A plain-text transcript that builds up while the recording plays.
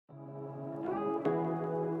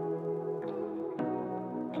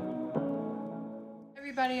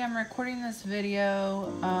Everybody, I'm recording this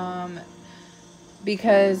video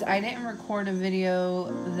because I didn't record a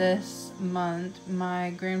video this month. My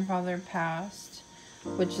grandfather passed,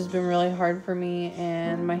 which has been really hard for me,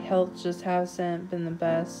 and my health just hasn't been the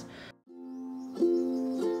best.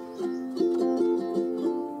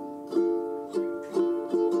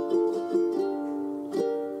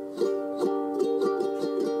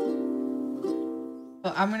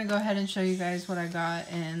 So I'm going to go ahead and show you guys what I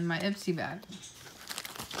got in my IPSY bag.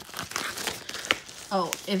 Oh,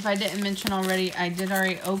 if I didn't mention already, I did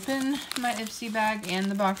already open my IPSY bag and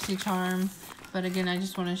the BOXY CHARM. But again, I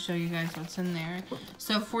just want to show you guys what's in there.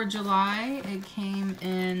 So for July, it came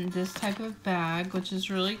in this type of bag, which is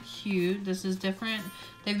really cute. This is different.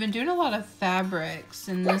 They've been doing a lot of fabrics,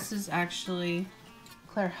 and this is actually,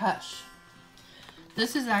 Claire, hush.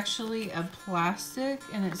 This is actually a plastic,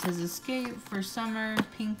 and it says Escape for Summer,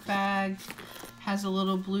 pink bag. Has a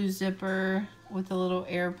little blue zipper with a little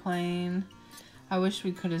airplane. I wish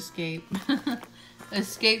we could escape.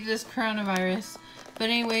 Escape this coronavirus. But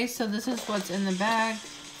anyway, so this is what's in the bag.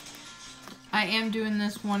 I am doing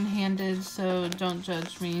this one-handed, so don't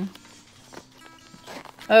judge me.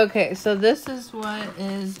 Okay, so this is what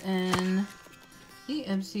is in the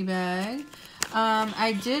IPSY bag.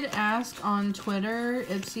 I did ask on Twitter,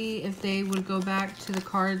 IPSY, if they would go back to the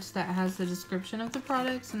cards that has the description of the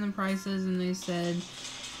products and the prices, and they said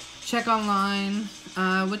check online,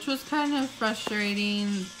 which was kind of frustrating,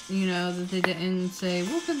 you know, that they didn't say,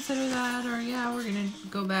 we'll consider that, or yeah, we're going to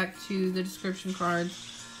go back to the description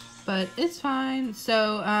cards, but it's fine.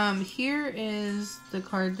 So, here is the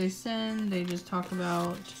card they send. They just talk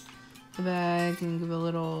about the bag and give a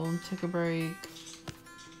little take a break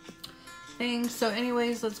thing. So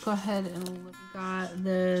anyways, let's go ahead and look. Got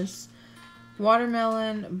this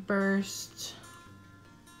watermelon burst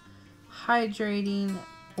hydrating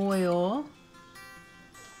oil.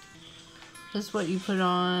 This is what you put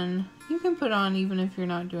on. You can put on even if you're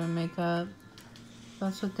not doing makeup.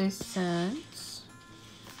 That's what they sent.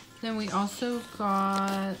 Then we also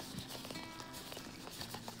got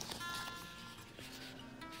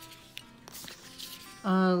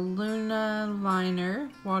a Luna liner,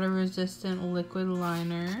 water resistant liquid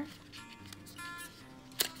liner.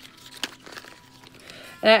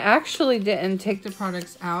 And I actually didn't take the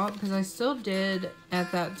products out because I still did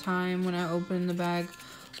at that time when I opened the bag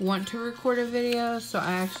want to record a video. So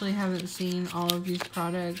I actually haven't seen all of these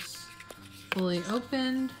products fully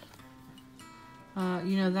opened.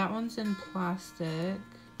 You know, that one's in plastic.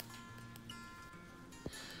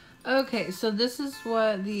 Okay, so this is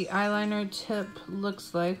what the eyeliner tip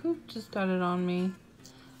looks like. Oop, just got it on me.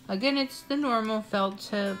 Again, it's the normal felt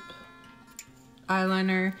tip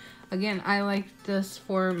eyeliner. Again, I like this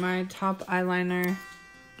for my top eyeliner.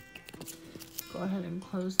 Go ahead and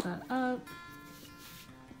close that up.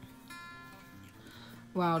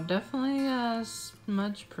 Wow, definitely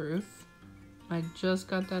smudge proof. I just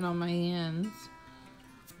got that on my hands.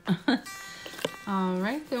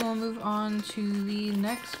 Alright, then we'll move on to the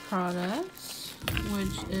next product,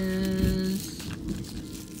 which is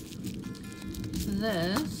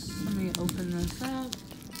this. Let me open this up.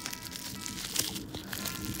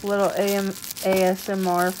 Little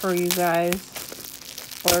ASMR for you guys,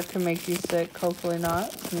 or it can make you sick. Hopefully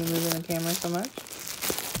not. Me moving the camera so much.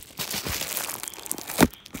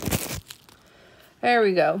 There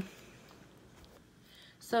we go.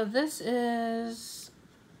 So this is,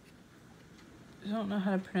 I don't know how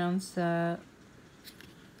to pronounce that.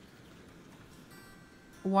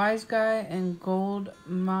 Wise Guy and Gold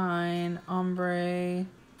Mine Ombre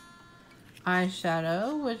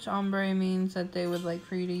eyeshadow, which ombre means that they would like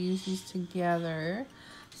for you to use these together.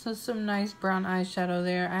 So some nice brown eyeshadow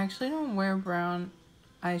there. I actually don't wear brown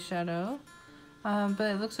eyeshadow, but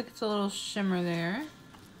it looks like it's a little shimmer there.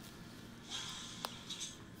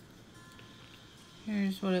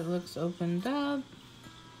 Here's what it looks opened up.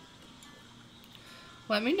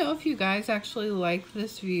 Let me know if you guys actually like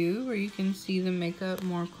this view where you can see the makeup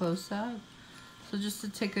more close up. So just to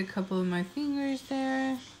take a couple of my fingers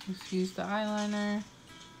there, let's use the eyeliner.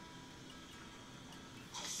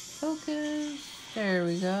 Focus. There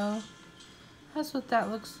we go. That's what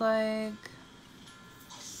that looks like.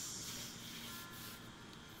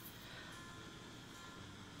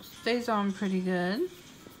 Stays on pretty good.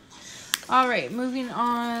 Alright, moving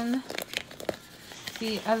on.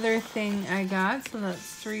 The other thing I got, so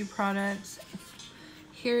that's 3 products.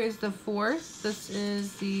 Here is the 4th. This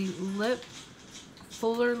is the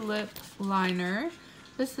Fuller Lip Liner.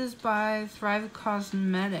 This is by Thrive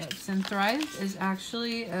Cosmetics, and Thrive is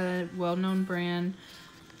actually a well-known brand.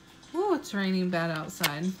 Oh, it's raining bad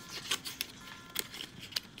outside.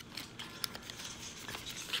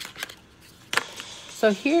 So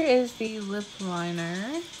here is the lip liner.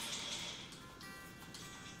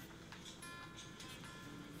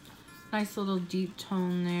 Nice little deep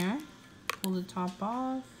tone there. Pull the top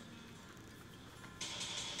off.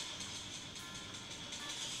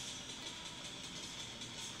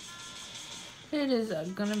 It is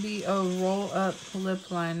gonna be a roll up lip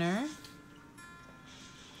liner.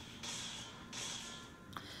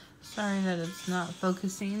 Sorry that it's not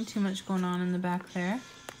focusing. Too much going on in the back there.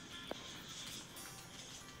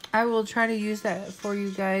 I will try to use that for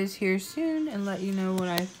you guys here soon and let you know what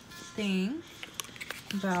I think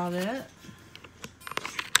about it.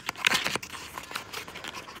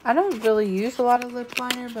 I don't really use a lot of lip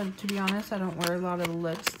liner, but to be honest, I don't wear a lot of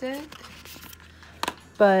lipstick.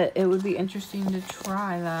 But it would be interesting to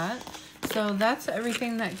try that. So that's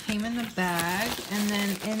everything that came in the bag. And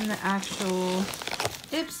then in the actual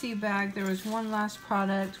IPSY bag, there was one last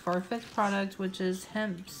product for our 5th product, which is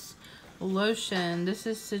Hemp's lotion. This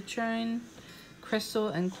is citrine, crystal,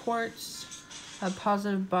 and quartz. A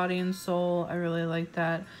positive body and soul. I really like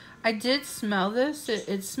that. I did smell this.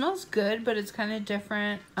 It smells good, but it's kind of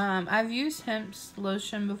different. I've used Hemp's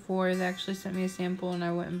lotion before. They actually sent me a sample and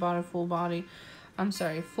I went and bought a full bottle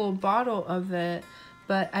of it.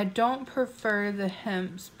 But I don't prefer the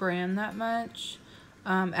Hemp's brand that much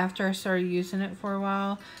after I started using it for a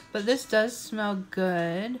while. But this does smell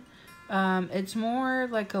good. It's more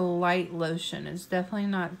like a light lotion. It's definitely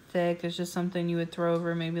not thick. It's just something you would throw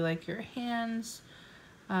over maybe like your hands.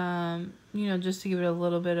 You know, just to give it a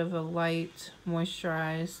little bit of a light,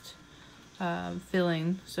 moisturized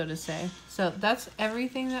feeling, so to say. So that's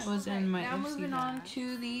everything that was in my now moving bag. On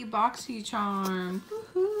to the BOXY CHARM.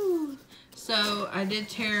 Woohoo! So I did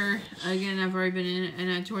tear, again, I've already been in it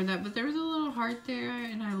and I tore that, but there was a little heart there,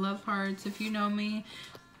 and I love hearts. If you know me,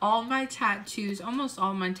 all my tattoos, almost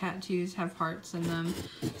all my tattoos have hearts in them.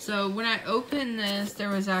 So when I opened this, there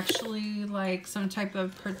was actually like some type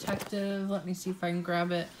of protective, let me see if I can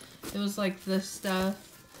grab it. It was like this stuff,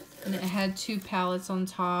 and it had 2 palettes on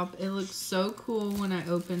top. It looked so cool when I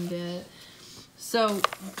opened it. So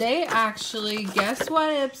they actually, guess what,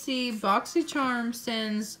 IPSY? BOXY CHARM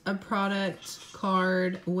sends a product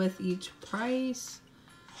card with each price,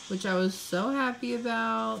 which I was so happy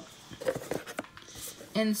about.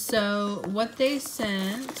 And so what they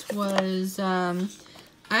sent was, I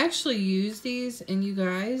actually use these, and you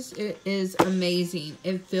guys, it is amazing.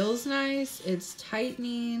 It feels nice. It's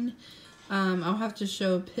tightening. I'll have to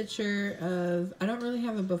show a picture of, I don't really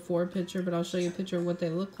have a before picture, but I'll show you a picture of what they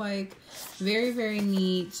look like. Very, very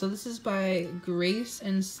neat. So this is by Grace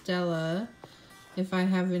and Stella. If I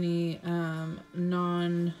have any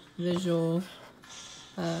non-visual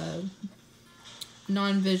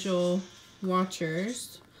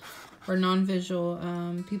watchers or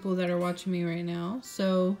non-visual people that are watching me right now.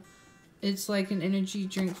 So it's like an energy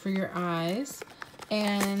drink for your eyes.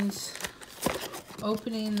 And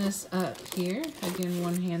opening this up here, again,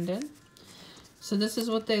 one-handed. So this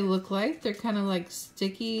is what they look like. They're kind of like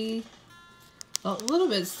sticky, a little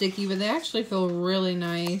bit sticky, but they actually feel really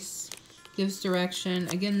nice. Gives direction.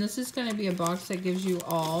 Again, this is going to be a box that gives you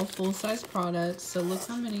all full-size products. So look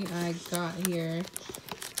how many I got here.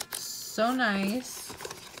 So nice.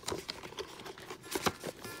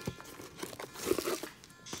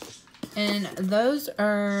 And those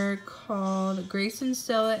are called Grace and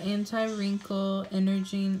Stella Anti-Wrinkle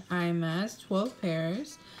Energizing Eye Mask, 12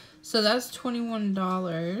 pairs. So that's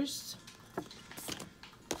 $21.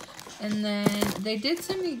 And then they did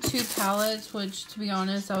send me 2 palettes, which, to be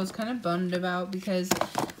honest, I was kind of bummed about because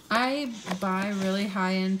I buy really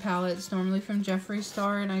high-end palettes normally from Jeffree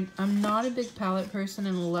Star, and I'm not a big palette person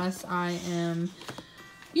unless I am,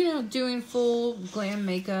 you know, doing full glam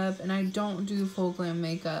makeup, and I don't do full glam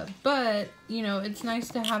makeup. But, you know, it's nice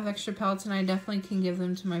to have extra palettes, and I definitely can give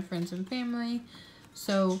them to my friends and family.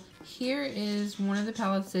 So here is one of the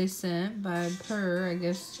palettes they sent by Pur, I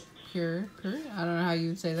guess, Pur, I don't know how you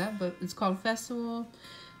would say that, but it's called Festival.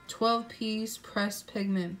 12-piece pressed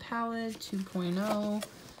pigment palette 2.0.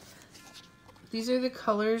 These are the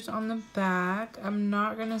colors on the back. I'm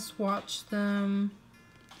not going to swatch them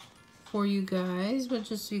for you guys, but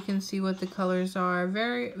just so you can see what the colors are.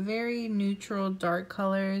 Very, very neutral, dark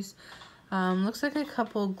colors. Looks like a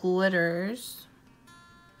couple glitters.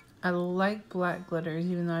 I like black glitters,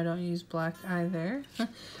 even though I don't use black either.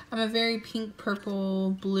 I'm a very pink,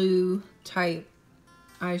 purple, blue type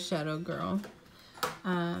eyeshadow girl.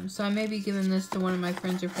 So I may be giving this to one of my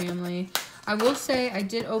friends or family. I will say I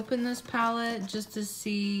did open this palette just to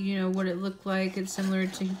see, you know, what it looked like. It's similar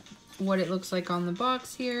to what it looks like on the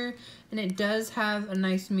box here. And it does have a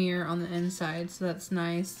nice mirror on the inside, so that's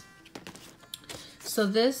nice. So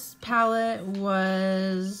this palette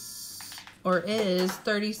was, or is,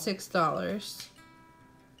 $36.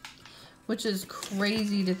 Which is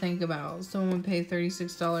crazy to think about. Someone would pay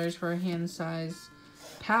 $36 for a hand size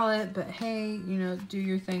palette, but hey, you know, do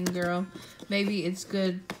your thing, girl. Maybe it's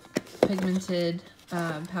good pigmented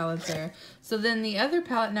palette there. So then the other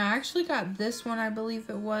palette, now I actually got this one, I believe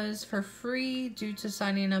it was, for free due to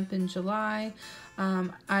signing up in July.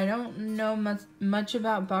 I don't know much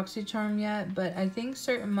about BOXY CHARM yet, but I think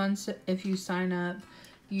certain months, if you sign up,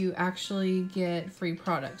 you actually get free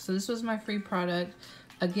products. So this was my free product.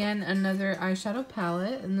 Again, another eyeshadow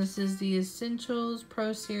palette, and this is the Essentials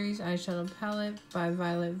Pro Series eyeshadow palette by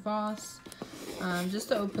Violet Voss. Just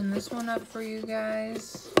to open this one up for you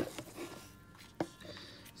guys.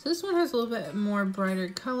 So this one has a little bit more brighter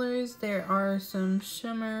colors. There are some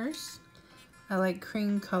shimmers. I like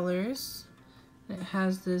cream colors. It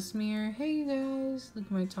has this mirror. Hey, you guys. Look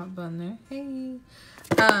at my top bun there. Hey.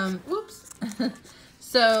 Whoops.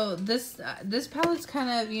 So this palette's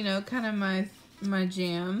kind of, you know, kind of my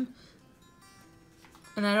jam,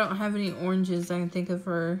 and I don't have any oranges I can think of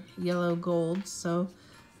for yellow gold, so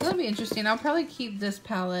that'll be interesting. I'll probably keep this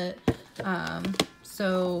palette.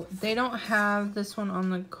 So they don't have this one on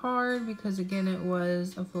the card because again it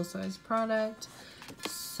was a full-size product.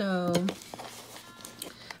 So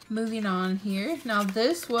moving on here. Now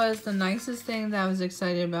this was the nicest thing that I was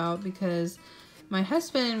excited about because my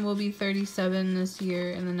husband will be 37 this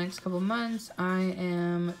year in the next couple months. I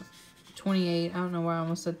am 28. I don't know why I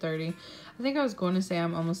almost said 30. I think I was going to say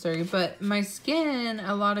I'm almost 30, but my skin,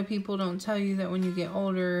 a lot of people don't tell you that when you get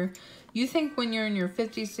older, you think when you're in your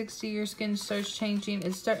 50s, 60s, your skin starts changing.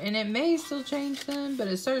 And it may still change then, but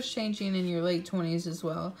it starts changing in your late 20s as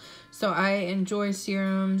well. So I enjoy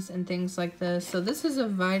serums and things like this. So this is a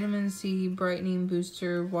vitamin C brightening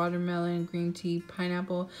booster, watermelon, green tea,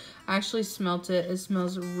 pineapple. I actually smelt it. It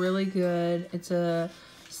smells really good. It's a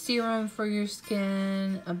serum for your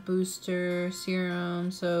skin, a booster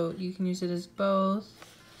serum, so you can use it as both.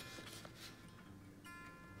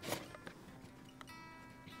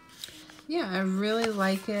 Yeah, I really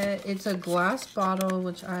like it. It's a glass bottle,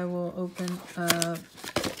 which I will open up.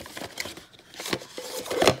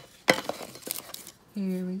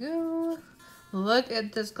 Here we go. Look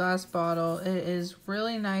at this glass bottle. It is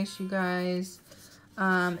really nice, you guys.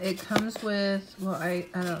 It comes with, well, I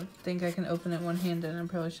don't think I can open it one-handed. I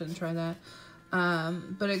probably shouldn't try that.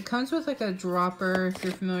 But it comes with like a dropper. If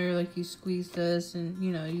you're familiar, like you squeeze this and,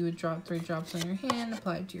 you know, you would drop 3 drops on your hand,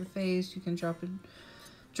 apply it to your face. You can drop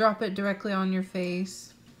it directly on your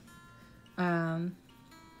face. But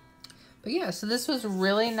yeah, so this was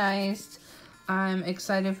really nice. I'm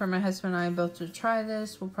excited for my husband and I both to try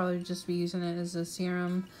this. We'll probably just be using it as a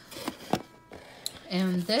serum.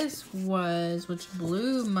 And this was, which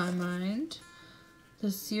blew my mind, the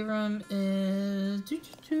serum is,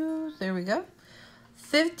 there we go,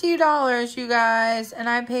 $50, you guys, and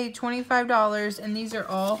I paid $25, and these are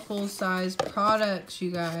all full-size products,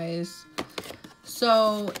 you guys.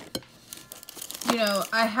 So, you know,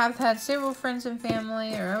 I have had several friends and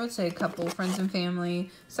family, or I would say a couple friends and family,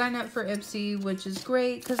 sign up for IPSY, which is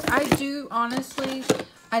great, because I do, honestly,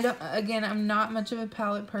 again, I'm not much of a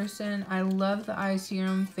palette person. I love the eye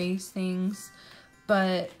serum face things,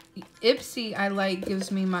 but IPSY I like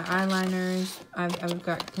gives me my eyeliners. I've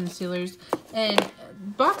got concealers, and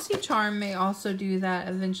BOXY CHARM may also do that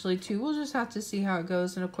eventually too. We'll just have to see how it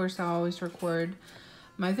goes, and of course I'll always record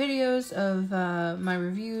my videos of my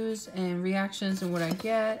reviews and reactions and what I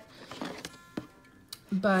get.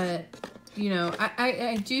 But you know,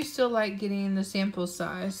 I do still like getting the sample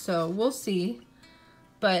size, so we'll see.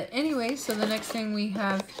 But anyway, so the next thing we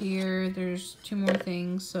have here, there's 2 more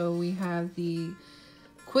things. So we have the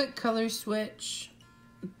Quick Color Switch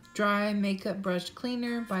Dry Makeup Brush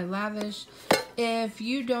Cleaner by Lavish. If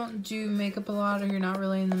you don't do makeup a lot or you're not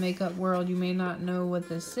really in the makeup world, you may not know what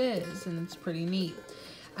this is, and it's pretty neat.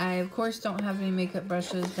 I, of course, don't have any makeup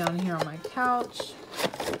brushes down here on my couch.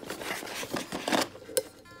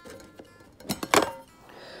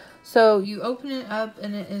 So you open it up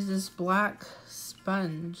and it is this black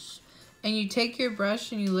sponge, and you take your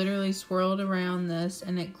brush and you literally swirl it around this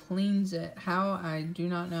and it cleans it. How, I do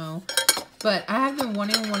not know, but I have been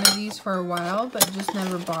wanting one of these for a while but just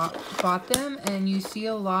never bought them. And you see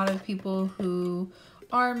a lot of people who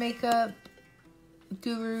are makeup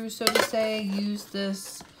gurus, so to say, use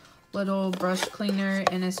this little brush cleaner,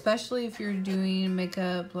 and especially if you're doing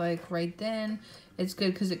makeup like right then, it's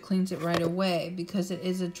good because it cleans it right away because it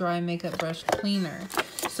is a dry makeup brush cleaner.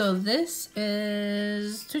 So this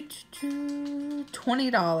is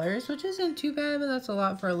 $20, which isn't too bad, but that's a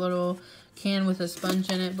lot for a little can with a sponge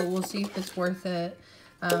in it, but we'll see if it's worth it.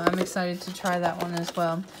 I'm excited to try that one as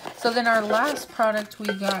well. So then our last product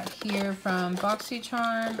we got here from BOXY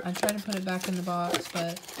CHARM. I tried to put it back in the box,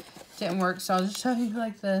 but it didn't work, so I'll just show you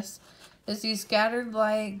like this. Is the Scattered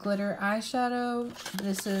Light Glitter Eyeshadow.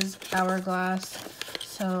 This is Hourglass.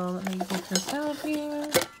 So let me get this out here.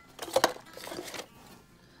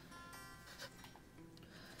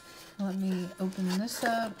 Let me open this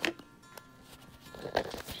up.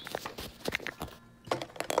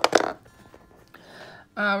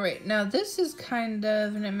 Alright, now this is kind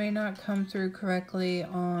of, and it may not come through correctly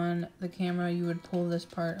on the camera, you would pull this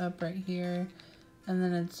part up right here, and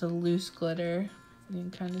then it's a loose glitter. You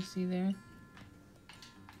can kind of see there.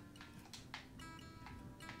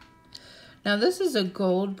 Now this is a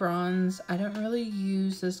gold bronze. I don't really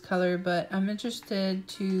use this color, but I'm interested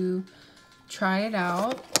to try it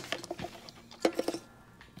out.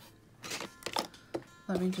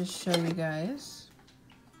 Let me just show you guys.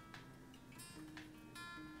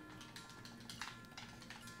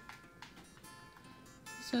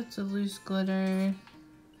 So it's a loose glitter.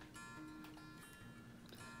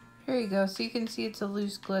 Here you go. So you can see it's a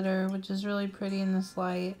loose glitter, which is really pretty in this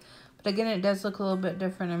light. But again, it does look a little bit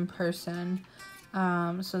different in person.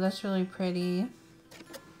 So that's really pretty.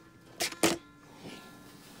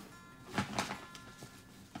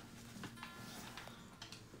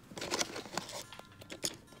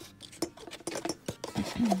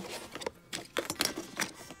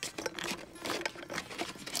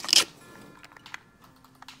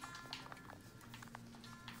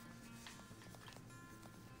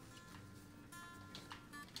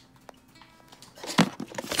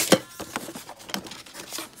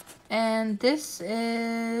 And this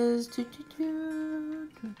is,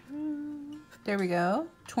 there we go,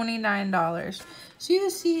 $29. So you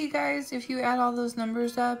see, you guys, if you add all those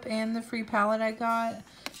numbers up and the free palette I got,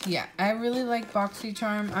 yeah, I really like BOXY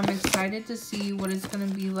CHARM. I'm excited to see what it's going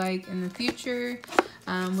to be like in the future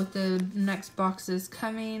with the next boxes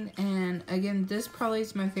coming. And again, this probably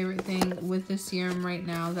is my favorite thing with the serum right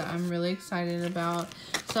now that I'm really excited about.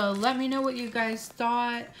 So let me know what you guys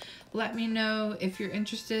thought. Let me know if you're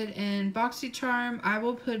interested in BOXY CHARM. I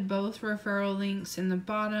will put both referral links in the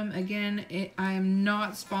bottom. Again, I am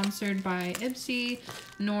not sponsored by IPSY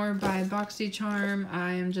nor by BOXY CHARM.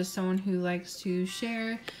 I am just someone who likes to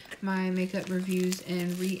share my makeup reviews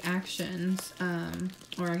and reactions,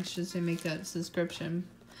 or I should say makeup subscription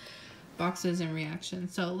boxes and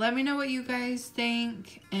reactions. So let me know what you guys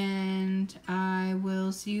think, and I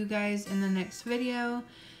will see you guys in the next video.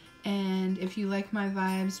 And if you like my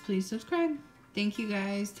vibes, please subscribe. Thank you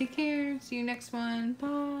guys. Take care. See you next one.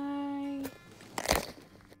 Bye.